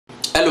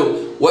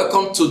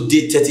Welcome to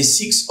day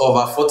 36 of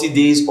our 40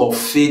 days of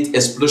faith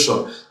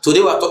explosion.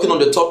 Today we are talking on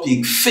the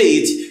topic,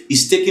 faith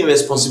is taking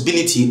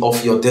responsibility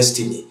of your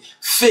destiny.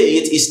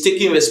 Faith is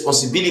taking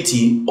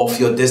responsibility of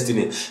your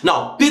destiny.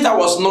 Now, Peter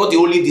was not the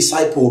only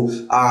disciple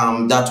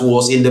that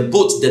was in the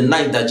boat the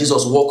night that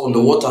Jesus walked on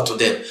the water to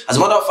them. As a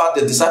matter of fact,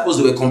 the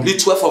disciples, there were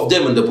complete 12 of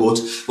them in the boat,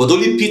 but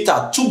only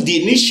Peter took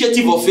the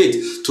initiative of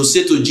faith to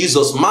say to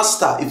Jesus,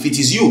 Master, if it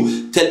is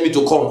you, tell me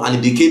to come.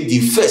 And he became the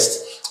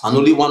first and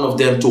only one of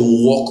them to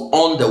walk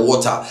on the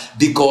water,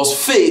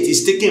 because faith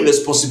is taking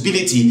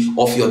responsibility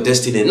of your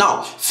destiny.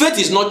 Now, faith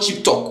is not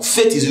cheap talk.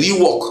 Faith is real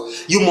work.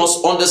 You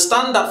must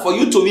understand that for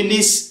you to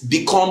really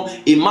become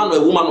a man or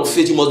a woman of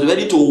faith, you must be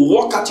ready to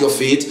work at your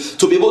faith,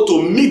 to be able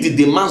to meet the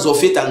demands of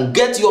faith and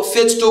get your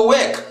faith to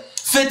work.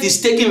 Faith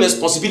is taking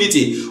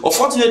responsibility.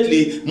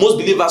 Unfortunately, most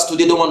believers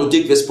today don't want to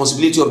take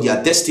responsibility of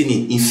their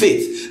destiny in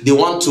faith. They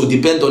want to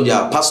depend on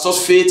their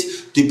pastor's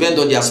faith, depend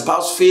on their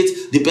spouse's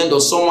faith, depend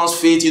on someone's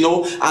faith,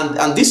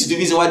 and this is the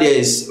reason why there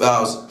is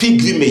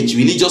pilgrimage,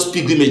 religious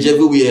pilgrimage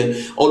everywhere,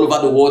 all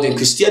over the world in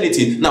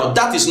Christianity. Now,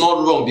 that is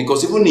not wrong,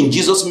 because even in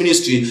Jesus'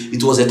 ministry,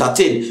 it was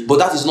entertained, but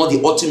that is not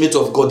the ultimate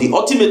of God. The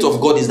ultimate of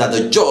God is that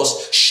the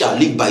just shall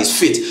live by his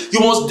faith. You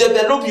must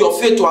develop your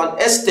faith to an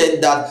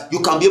extent that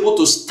you can be able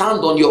to stand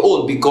on your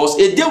own, because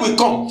a day will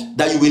come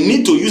that you will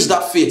need to use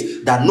that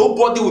faith, that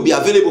nobody will be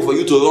available for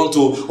you to run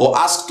to or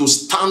ask to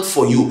stand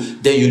for you.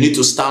 Then you need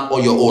to stand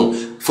on your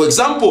own. For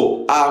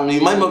example,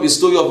 remind me of the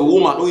story of a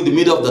woman who in the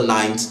middle of the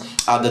night,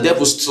 the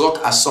devil struck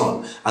her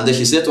son, and then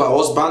she said to her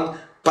husband,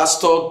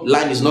 Pastor,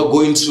 line is not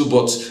going through,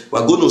 but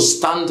we're going to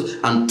stand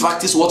and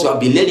practice what we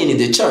have been learning in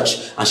the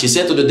church. And she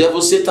said to the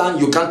devil, Satan,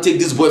 you can't take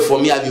this boy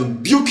from me. I will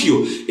rebuke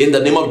you in the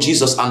name of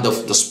Jesus. And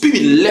the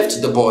spirit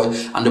left the boy,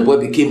 and the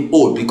boy became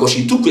old, because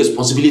she took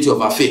responsibility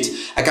of her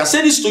faith. I can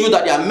say this to you,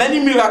 that there are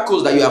many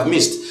miracles that you have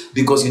missed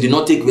because you did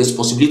not take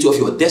responsibility of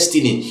your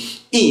destiny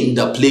in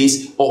the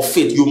place of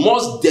faith. You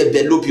must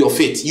develop your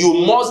faith.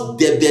 You must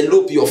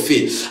develop your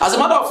faith. As a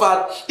matter of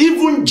fact,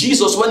 even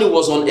Jesus, when he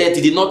was on earth,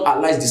 he did not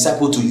allow his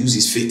disciples to use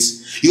his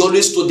faith. He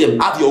always told them,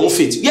 have your own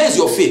faith. Here is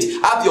your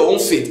faith. Have your own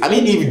faith. I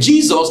mean, if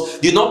Jesus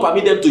did not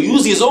permit them to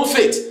use his own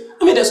faith,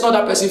 I mean, there's not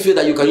that person faith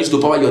that you can use to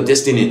power your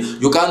destiny.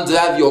 You can't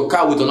drive your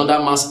car with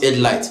another man's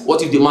headlight.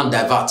 What if the man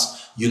diverts?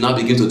 You now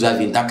begin to drive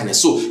in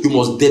darkness. So you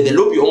must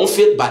develop your own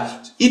faith by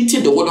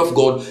eating the word of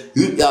God,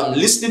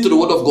 listening to the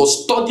word of God,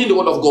 studying the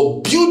word of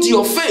God. Build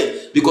your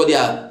faith, because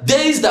there are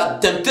days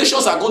that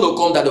temptations are going to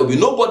come that there will be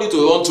nobody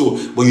to run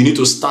to, but you need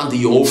to stand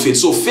in your own faith.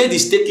 So faith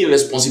is taking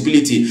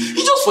responsibility.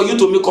 It's just for you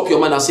to make up your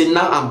mind and say,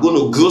 now I'm going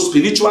to grow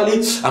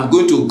spiritually, I'm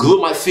going to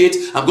grow my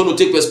faith, I'm going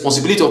to take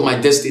responsibility of my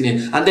destiny,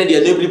 and then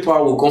the enabling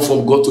power will come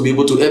from God to be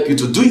able to help you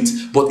to do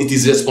it. But it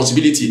is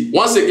responsibility.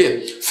 Once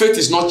again, faith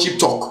is not cheap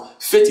talk.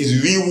 Faith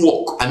is real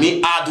work. I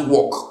mean, hard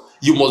work.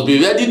 You must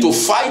be ready to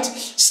fight,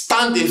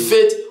 stand in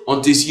faith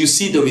until you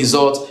see the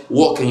result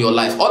work in your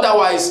life.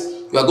 Otherwise,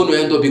 you are going to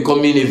end up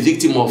becoming a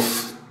victim of,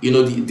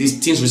 these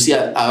things we see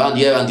around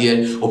here and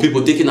there, or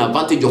people taking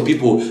advantage of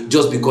people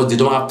just because they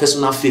don't have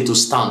personal faith to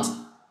stand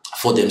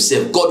for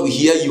themselves. God will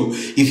hear you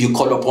if you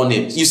call upon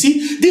him. You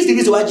see, this is the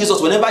reason why Jesus,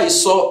 whenever he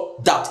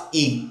saw that,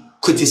 he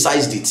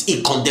criticized it,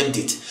 he condemned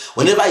it.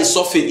 Whenever he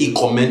saw faith, he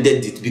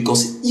commended it,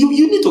 because you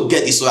need to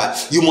get this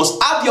right. You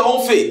must have your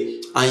own faith,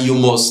 and you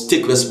must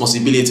take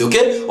responsibility.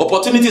 Okay,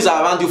 opportunities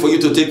are around you for you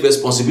to take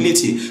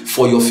responsibility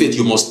for your faith.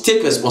 You must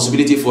take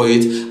responsibility for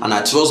it, and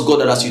I trust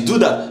God that as you do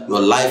that, your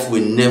life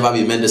will never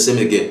remain the same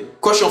again.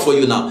 Question for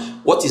you now: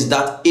 what is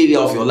that area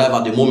of your life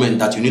at the moment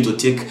that you need to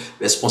take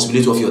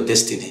responsibility of your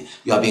destiny?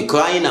 You have been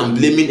crying and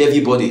blaming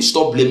everybody.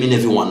 Stop blaming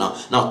everyone now.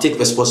 Now take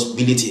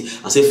responsibility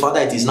and say, Father,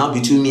 it is now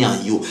between me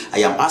and you. I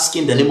am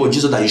asking in the name of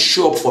Jesus that you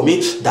show up for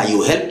me, that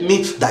you help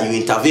me, that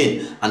you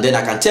intervene. And then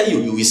I can tell you,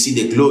 you will see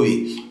the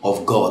glory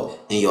of God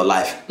in your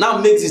life. Now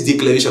make this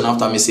declaration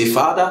after me. Say,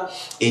 Father,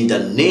 in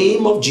the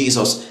name of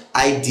Jesus,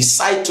 I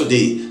decide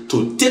today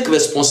to take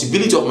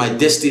responsibility of my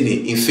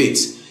destiny in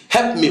faith.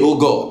 Help me, oh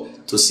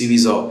God, to see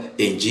result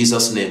in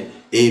Jesus' name.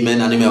 Amen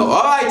and amen.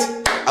 All right.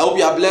 I hope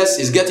you are blessed.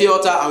 It's getting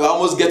hotter, and we're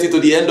almost getting to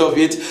the end of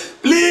it.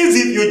 Please,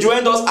 if you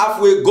joined us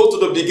halfway, go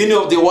to the beginning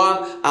of the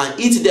one and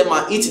eat them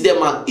and eat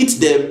them and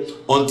eat them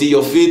until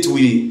your faith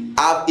will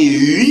have a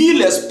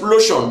real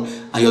explosion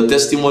and your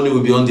testimony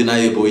will be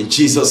undeniable in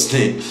Jesus'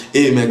 name.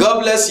 Amen.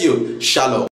 God bless you. Shalom.